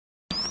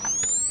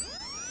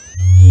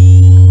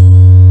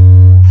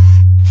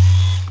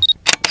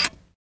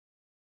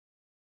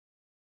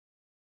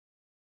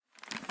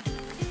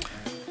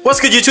What's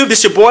good, YouTube?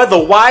 This your boy, The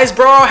Wise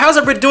Bro. How's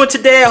everybody doing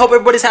today? I hope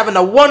everybody's having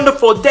a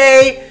wonderful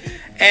day.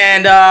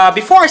 And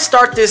before I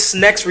start this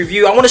next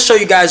review, I want to show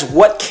you guys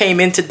what came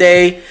in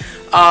today.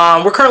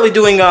 We're currently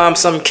doing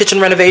some kitchen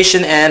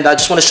renovation, and I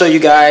just want to show you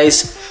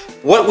guys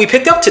what we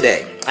picked up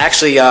today.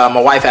 Actually,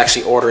 my wife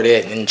actually ordered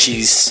it, and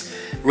she's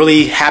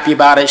really happy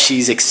about it.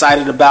 She's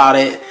excited about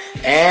it.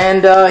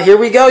 And here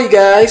we go, you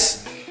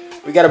guys.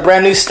 We got a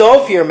brand new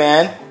stove here,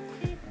 man.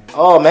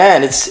 Oh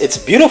man, it's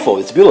beautiful.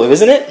 It's beautiful,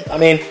 isn't it? I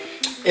mean,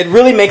 it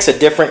really makes a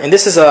difference. And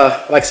this is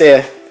like I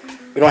say,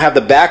 we don't have the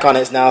back on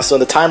it now, so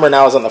the timer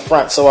now is on the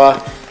front. So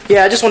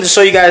yeah, I just wanted to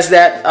show you guys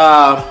that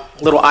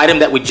little item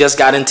that we just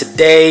got in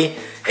today.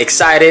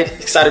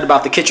 Excited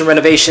about the kitchen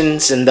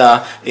renovations and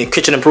the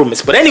kitchen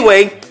improvements. But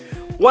anyway,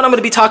 what I'm going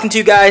to be talking to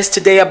you guys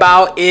today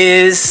about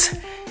is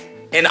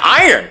an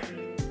iron.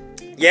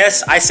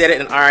 Yes, I said it,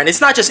 an iron. It's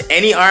not just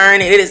any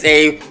iron. It is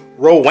a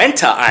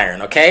Rowenta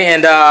iron, okay?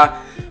 And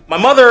my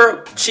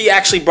mother, she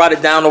actually brought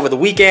it down over the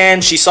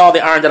weekend. She saw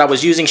the iron that I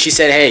was using. She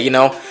said, hey, you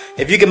know,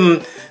 if you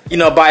can, you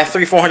know, buy a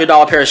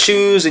 $300-400 pair of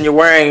shoes and you're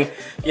wearing,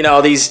 you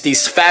know,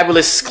 these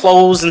fabulous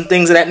clothes and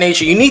things of that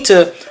nature, you need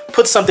to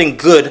put something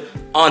good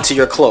onto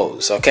your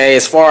clothes, okay?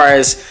 As far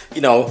as, you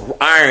know,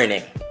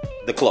 ironing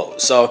the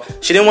clothes. So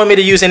she didn't want me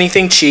to use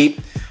anything cheap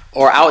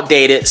or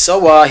outdated.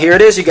 So here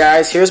it is, you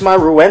guys. Here's my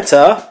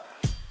Rowenta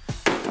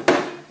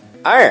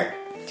iron.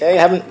 Okay, I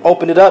haven't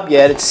opened it up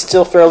yet. It's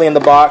still fairly in the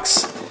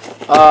box.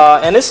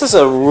 And this is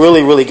a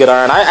really good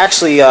iron. I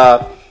actually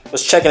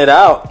was checking it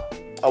out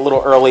a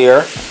little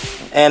earlier.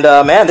 And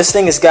man, this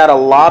thing has got a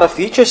lot of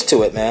features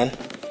to it, man.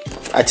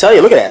 I tell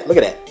you, look at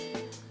that.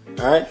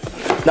 All right.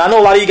 Now, I know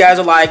a lot of you guys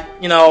are like,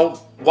 you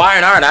know, why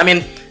an iron? I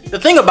mean, the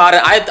thing about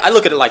it, I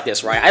look at it like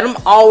this, right? I'm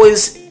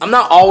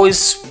not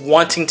always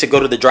wanting to go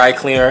to the dry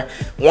cleaner,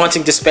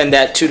 wanting to spend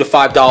that $2 to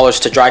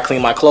 $5 to dry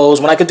clean my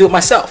clothes when I could do it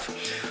myself.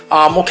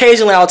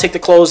 Occasionally, I'll take the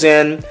clothes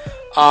in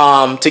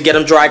to get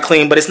them dry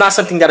clean, but it's not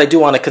something that I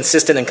do on a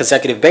consistent and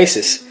consecutive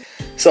basis.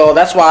 So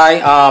that's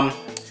why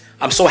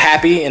I'm so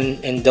happy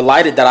and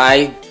delighted that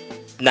I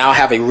now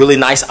have a really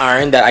nice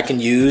iron that I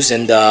can use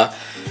and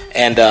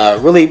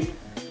really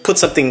put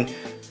something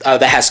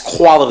that has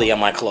quality on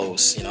my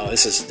clothes. You know,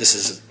 this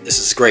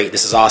is great.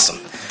 This is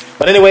awesome.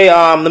 But anyway,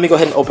 let me go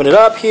ahead and open it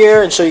up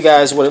here and show you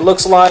guys what it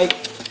looks like.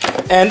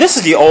 And this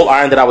is the old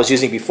iron that I was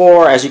using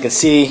before, as you can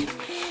see.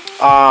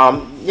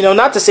 You know,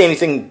 not to say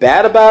anything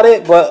bad about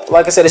it, but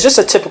like I said, it's just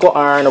a typical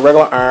iron, a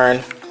regular iron,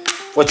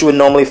 what you would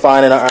normally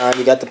find in an iron.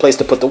 You got the place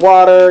to put the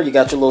water, you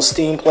got your little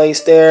steam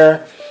place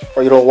there,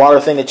 or your little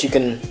water thing that you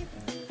can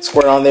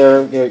squirt on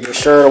there, your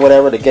shirt or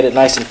whatever, to get it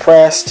nice and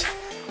pressed.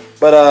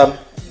 But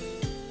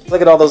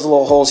look at all those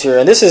little holes here.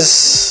 And this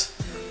is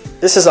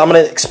I'm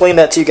going to explain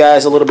that to you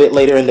guys a little bit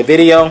later in the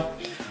video.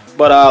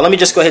 But let me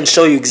just go ahead and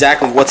show you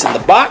exactly what's in the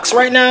box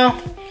right now.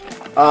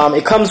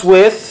 It comes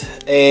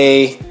with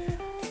a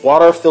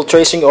water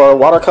filtration or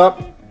water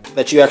cup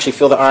that you actually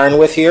fill the iron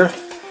with here.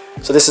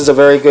 So this is a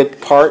very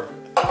good part.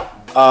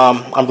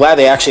 I'm glad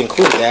they actually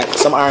included that.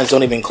 Some irons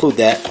don't even include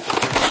that.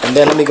 And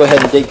then let me go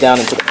ahead and dig down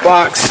into the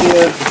box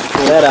here,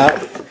 pull that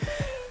out.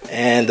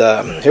 And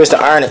here's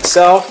the iron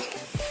itself.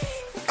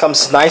 It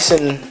comes nice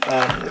and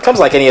it comes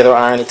like any other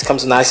iron. It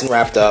comes nice and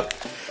wrapped up.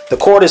 The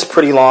cord is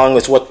pretty long.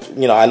 It's what,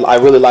 you know, I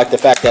really like the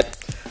fact that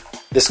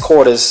this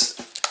cord is,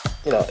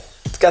 you know,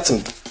 it's got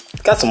some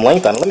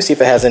length on it. Let me see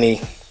if it has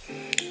any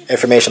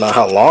information on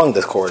how long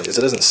this cord is.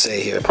 It doesn't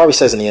say here. It probably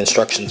says in the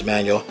instructions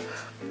manual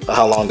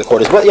how long the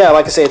cord is. But yeah,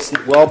 like I say, it's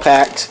well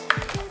packed.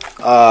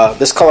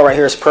 This color right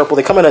here is purple.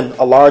 They come in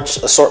a large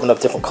assortment of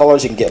different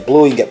colors. You can get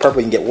blue, you can get purple,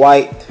 you can get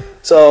white.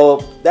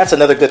 So that's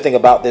another good thing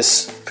about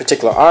this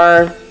particular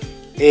iron,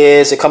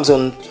 is it comes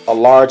in a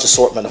large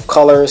assortment of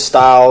colors,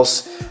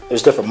 styles.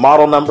 There's different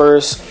model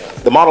numbers.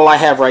 The model I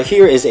have right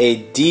here is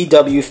a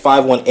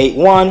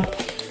DW5181.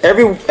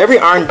 Every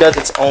iron does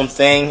its own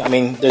thing. I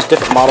mean, there's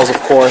different models, of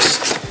course.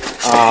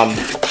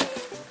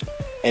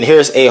 And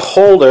here's a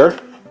holder,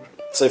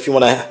 so if you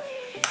want to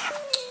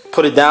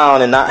put it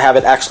down and not have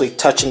it actually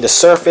touching the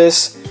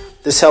surface,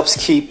 this helps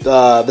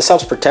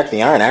protect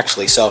the iron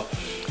actually. So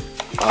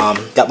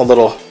got my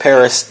little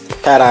Paris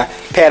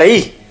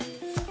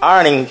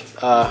ironing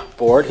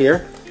board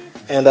here,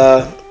 and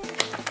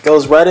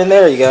goes right in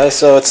there, you guys.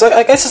 So it's like,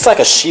 I guess it's like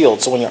a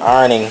shield, so when you're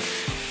ironing,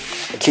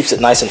 it keeps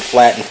it nice and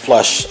flat and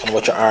flush on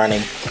what you're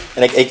ironing.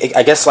 And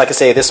I guess, like I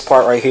say, this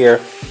part right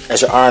here,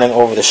 as you're ironing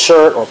over the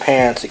shirt or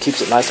pants, it keeps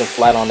it nice and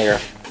flat on there,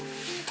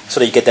 so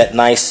that you get that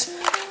nice,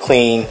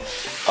 clean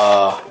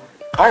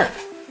iron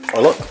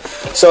or look.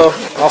 So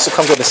it also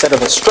comes with a set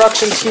of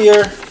instructions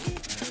here,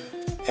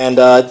 and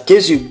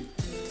gives you,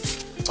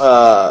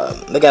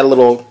 they got a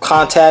little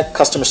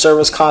customer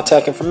service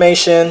contact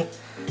information,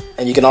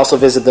 and you can also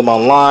visit them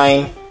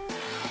online,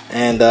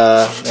 and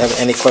have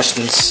any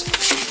questions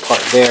part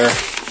there.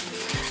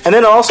 And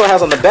then it also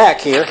has on the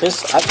back here, I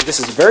think this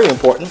is very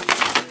important,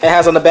 it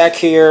has on the back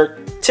here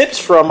tips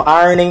from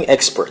ironing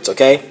experts,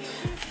 okay?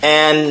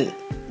 And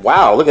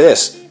wow, look at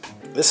this.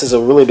 This is a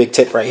really big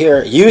tip right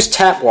here. Use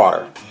tap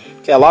water.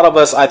 Okay, a lot of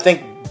us, I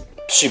think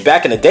shoot,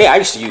 back in the day, I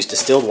used to use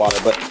distilled water,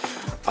 but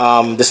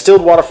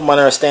distilled water, from what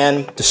I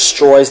understand,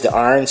 destroys the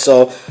iron.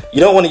 So you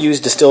don't want to use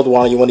distilled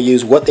water. You want to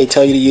use what they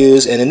tell you to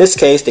use. And in this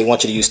case, they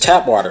want you to use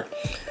tap water.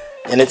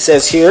 And it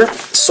says here,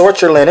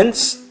 sort your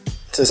linens.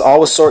 It says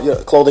always sort your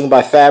clothing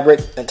by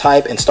fabric and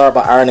type, and start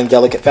by ironing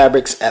delicate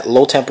fabrics at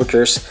low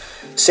temperatures,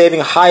 saving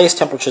highest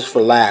temperatures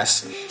for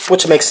last.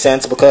 Which makes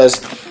sense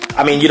because,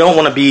 I mean, you don't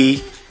want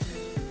to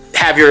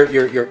have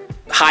your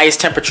highest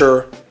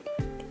temperature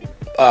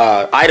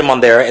item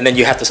on there, and then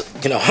you have to,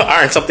 you know,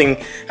 iron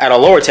something at a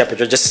lower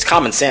temperature. Just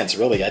common sense,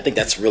 really. I think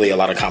that's really a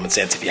lot of common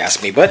sense if you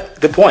ask me, but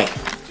good point.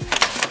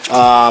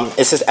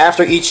 It says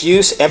after each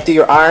use, empty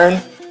your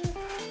iron.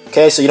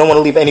 Okay, so you don't want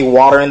to leave any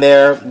water in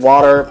there.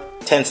 Water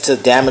tends to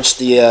damage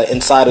the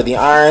inside of the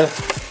iron.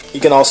 You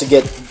can also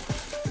get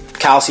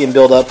calcium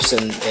buildups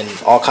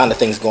and all kind of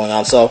things going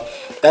on. So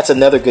that's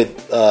another good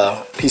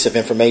piece of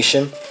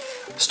information.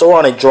 Store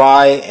on a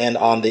dry and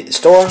on the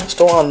store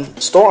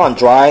on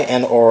dry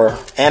and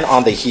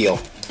on the heel.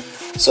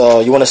 So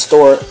you want to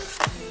store it,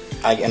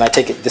 and I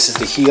take it this is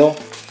the heel.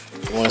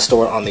 You want to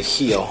store it on the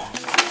heel.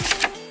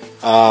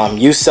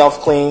 Use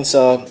self-clean.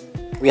 So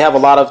we have a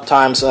lot of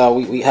times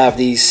we have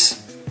these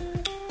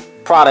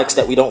products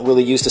that we don't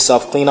really use to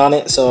self-clean on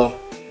it. So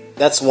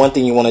that's one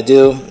thing you want to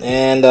do.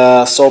 And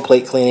sole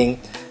plate cleaning,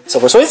 so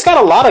forth. So it's got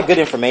a lot of good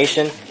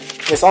information.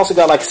 It's also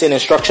got, like I said, an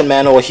instruction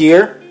manual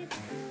here.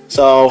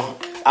 So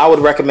I would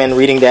recommend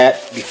reading that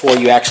before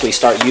you actually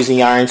start using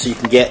the iron, so you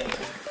can get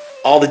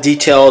all the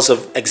details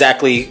of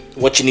exactly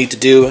what you need to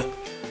do,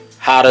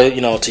 how to,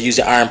 you know, to use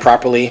the iron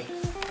properly.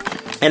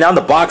 And on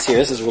the box here,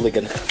 this is really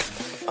good.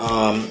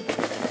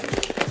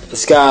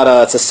 It's got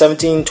it's a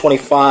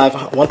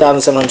 1725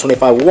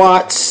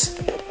 watts,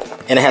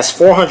 and it has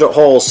 400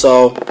 holes.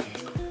 So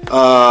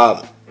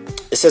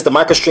it says the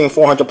MicroStream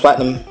 400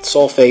 platinum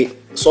sole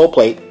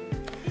plate.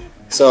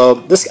 So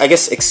this, I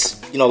guess,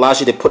 you know,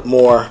 allows you to put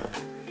more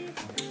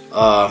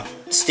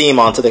steam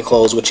onto the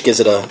clothes, which gives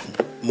it a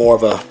more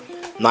of a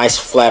nice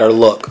flatter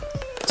look.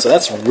 So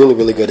that's really,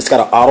 really good. It's got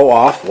an auto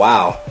off.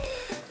 Wow,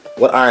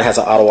 what iron has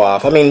an auto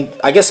off? I mean,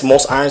 I guess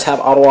most irons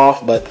have auto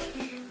off, but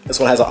this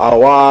one has an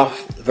auto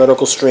off,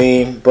 vertical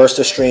stream,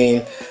 burster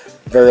stream,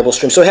 variable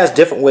stream. So it has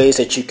different ways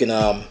that you can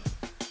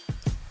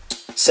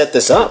set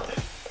this up.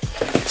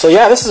 So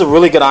yeah, this is a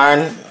really good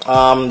iron.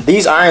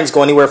 These irons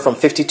go anywhere from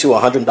 $50 to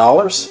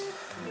 $100.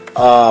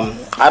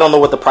 I don't know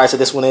what the price of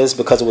this one is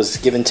because it was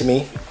given to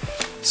me.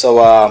 So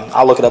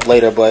I'll look it up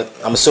later, but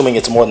I'm assuming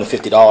it's more than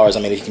 $50. I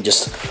mean, you can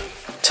just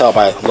tell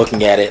by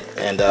looking at it.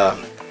 And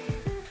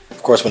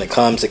of course, when it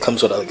comes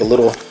with like a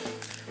little,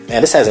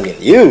 man, this hasn't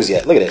been used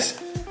yet. Look at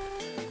this.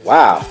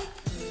 Wow.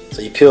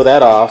 So you peel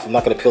that off. I'm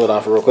not going to peel it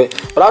off real quick,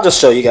 but I'll just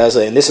show you guys.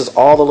 And this is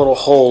all the little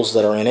holes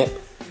that are in it.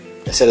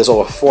 It said there's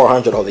over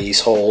 400 of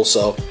these holes.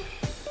 So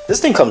this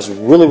thing comes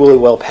really, really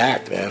well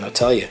packed, man. I'll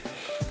tell you.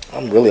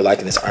 I'm really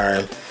liking this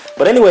iron.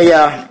 But anyway,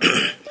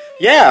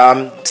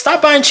 yeah,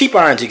 stop buying cheap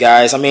irons, you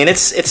guys. I mean,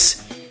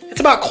 it's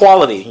about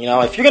quality. You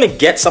know, if you're gonna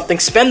get something,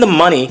 spend the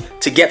money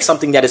to get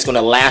something that is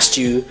gonna last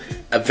you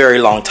a very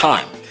long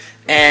time,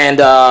 and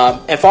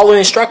follow the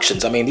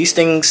instructions. I mean, these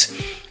things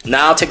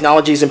now,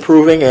 technology is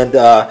improving, and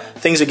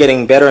things are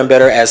getting better and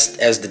better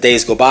as the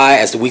days go by,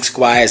 as the weeks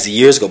go by, as the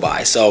years go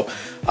by. So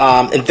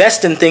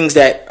invest in things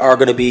that are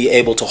going to be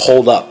able to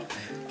hold up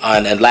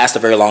and last a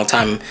very long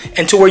time,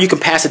 and to where you can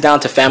pass it down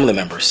to family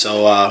members.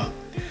 So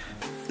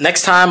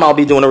next time I'll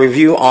be doing a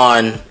review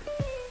on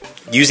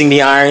using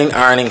the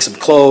ironing some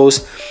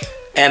clothes,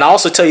 and I'll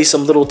also tell you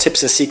some little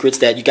tips and secrets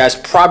that you guys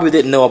probably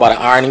didn't know about an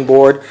ironing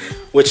board,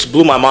 which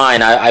blew my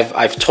mind.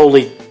 I've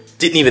totally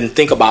didn't even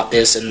think about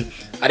this, and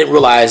I didn't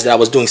realize that I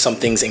was doing some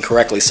things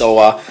incorrectly.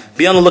 So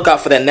be on the lookout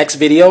for that next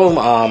video,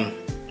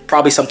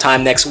 probably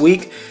sometime next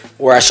week,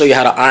 where I show you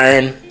how to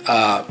iron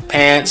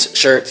pants,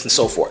 shirts, and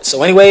so forth.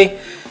 So anyway,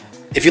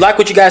 if you like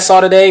what you guys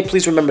saw today,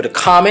 please remember to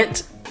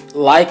comment,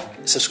 like,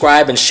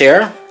 subscribe, and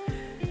share.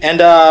 And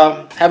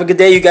have a good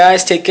day, you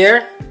guys. Take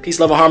care.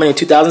 Peace, love, and harmony in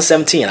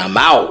 2017. I'm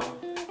out.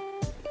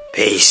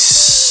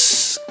 Peace.